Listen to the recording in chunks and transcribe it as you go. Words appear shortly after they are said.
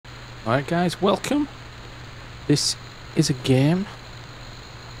Alright guys, welcome. This is a game,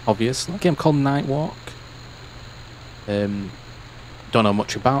 obviously. A game called Night Walk. Don't know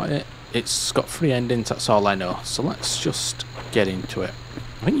much about it. It's got 3 endings, that's all I know. So let's just get into it.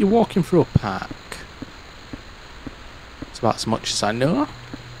 I think you're walking through a park. It's about as much as I know.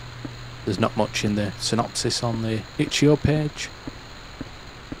 There's not much in the synopsis on the itch.io page.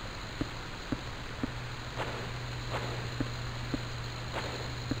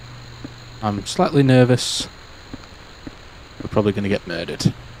 I'm slightly nervous. We're probably going to get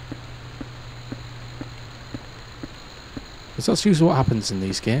murdered. Because that's usually what happens in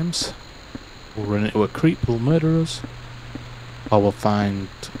these games. We'll run into a creep who'll murder us. Or we'll find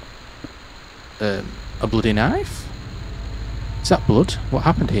a bloody knife. Is that blood? What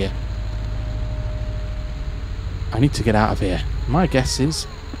happened here? I need to get out of here. My guess is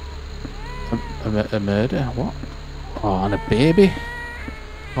a murder. What? Oh, and a baby.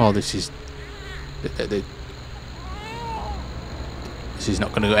 Oh, this is not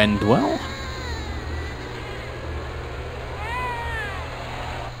going to end well.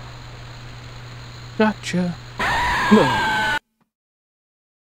 Gotcha.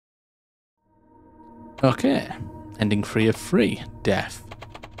 Okay. Ending 3 of 3. Death.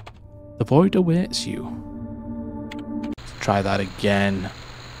 The void awaits you. Let's try that again.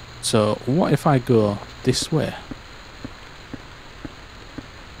 So, what if I go this way?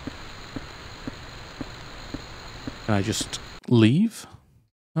 Can I just leave?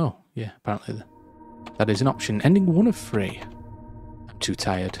 Oh, yeah, apparently that is an option. Ending 1 of 3. I'm too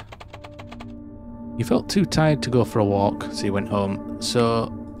tired. You felt too tired to go for a walk, so you went home.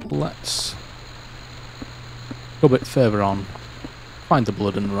 So, let's go a bit further on. Find the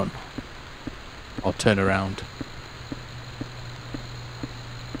blood and run. Or turn around.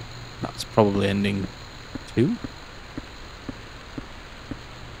 That's probably ending 2.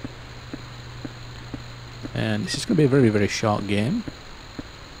 And this is going to be a very, very short game.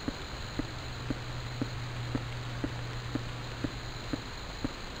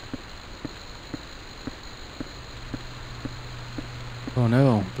 Oh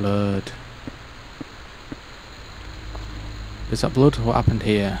no, blood. Is that blood? What happened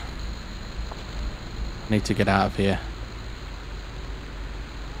here? I need to get out of here.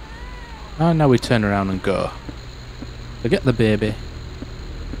 Oh, now we turn around and go. Forget the baby.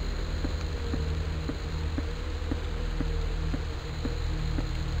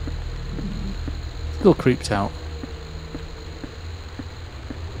 Still creeped out.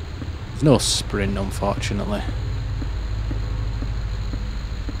 There's no sprint, unfortunately.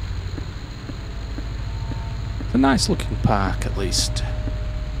 It's a nice looking park, at least.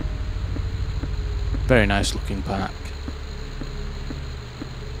 Very nice looking park.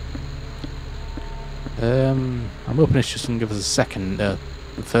 I'm hoping it's just going to give us the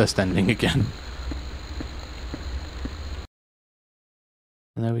first ending again.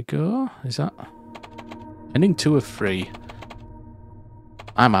 And there we go. Is that... Ending 2 of 3.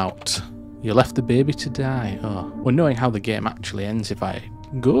 I'm out. You left the baby to die. Oh. Well, knowing how the game actually ends, if I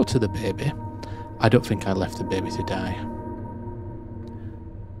go to the baby, I don't think I left the baby to die.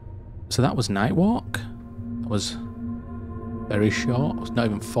 So that was Night Walk. That was very short. It was not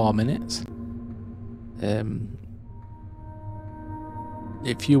even 4 minutes.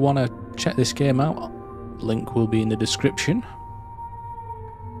 If you want to check this game out, link will be in the description.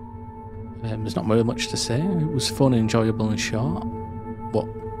 There's not very much to say. It was fun, enjoyable and short. What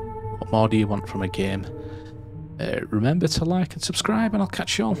more do you want from a game? Remember to like and subscribe, and I'll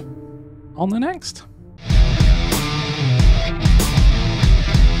catch you all on the next.